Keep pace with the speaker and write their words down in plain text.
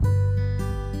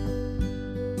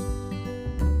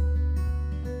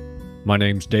My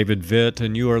name's David Vitt,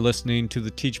 and you are listening to the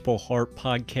Teachable Heart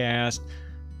podcast.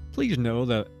 Please know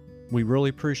that we really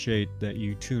appreciate that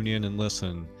you tune in and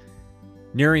listen.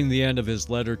 Nearing the end of his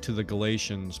letter to the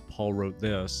Galatians, Paul wrote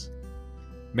this: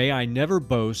 "May I never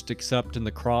boast except in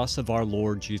the cross of our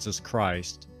Lord Jesus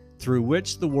Christ, through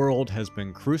which the world has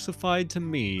been crucified to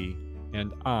me,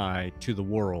 and I to the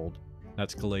world."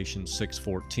 That's Galatians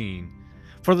 6:14.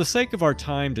 For the sake of our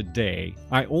time today,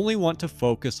 I only want to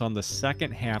focus on the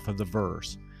second half of the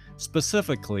verse,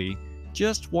 specifically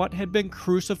just what had been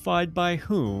crucified by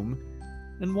whom,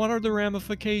 and what are the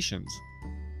ramifications.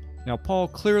 Now, Paul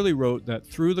clearly wrote that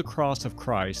through the cross of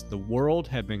Christ, the world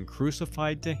had been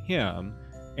crucified to him,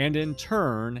 and in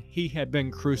turn, he had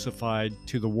been crucified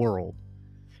to the world.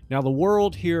 Now, the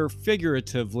world here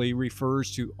figuratively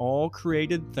refers to all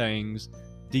created things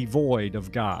devoid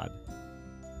of God.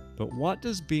 But what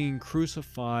does being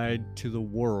crucified to the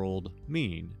world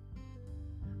mean?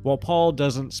 While Paul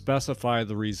doesn't specify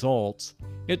the results,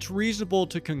 it's reasonable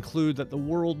to conclude that the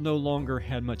world no longer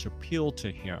had much appeal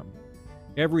to him.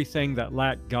 Everything that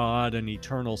lacked God and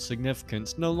eternal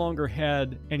significance no longer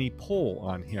had any pull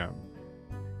on him.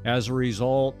 As a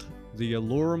result, the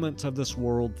allurements of this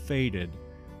world faded.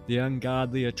 The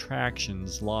ungodly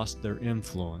attractions lost their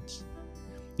influence.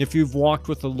 If you've walked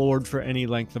with the Lord for any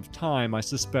length of time, I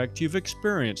suspect you've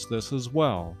experienced this as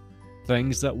well.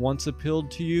 Things that once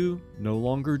appealed to you no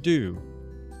longer do.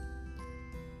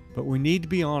 But we need to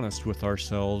be honest with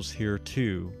ourselves here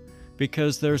too,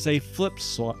 because there's a flip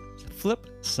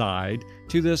side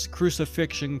to this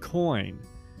crucifixion coin.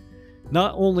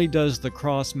 Not only does the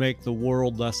cross make the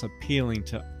world less appealing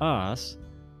to us,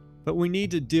 but we need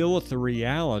to deal with the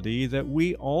reality that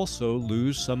we also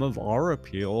lose some of our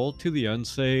appeal to the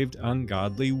unsaved,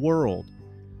 ungodly world.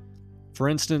 For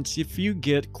instance, if you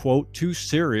get, quote, too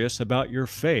serious about your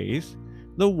faith,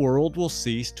 the world will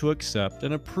cease to accept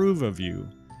and approve of you.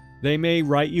 They may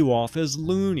write you off as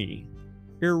loony,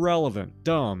 irrelevant,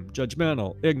 dumb,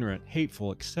 judgmental, ignorant,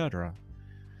 hateful, etc.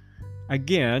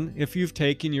 Again, if you've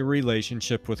taken your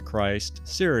relationship with Christ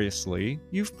seriously,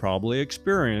 you've probably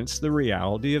experienced the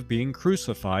reality of being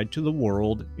crucified to the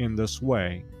world in this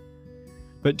way.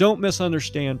 But don't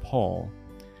misunderstand Paul.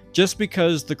 Just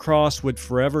because the cross would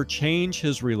forever change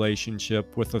his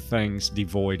relationship with the things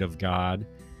devoid of God,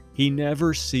 he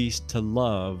never ceased to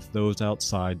love those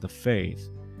outside the faith.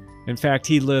 In fact,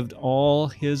 he lived all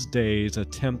his days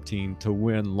attempting to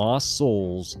win lost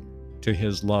souls to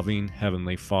his loving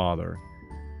Heavenly Father.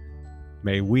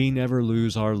 May we never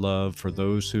lose our love for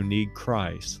those who need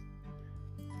Christ,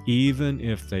 even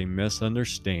if they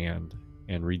misunderstand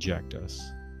and reject us.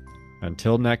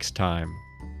 Until next time,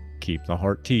 keep the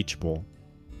heart teachable.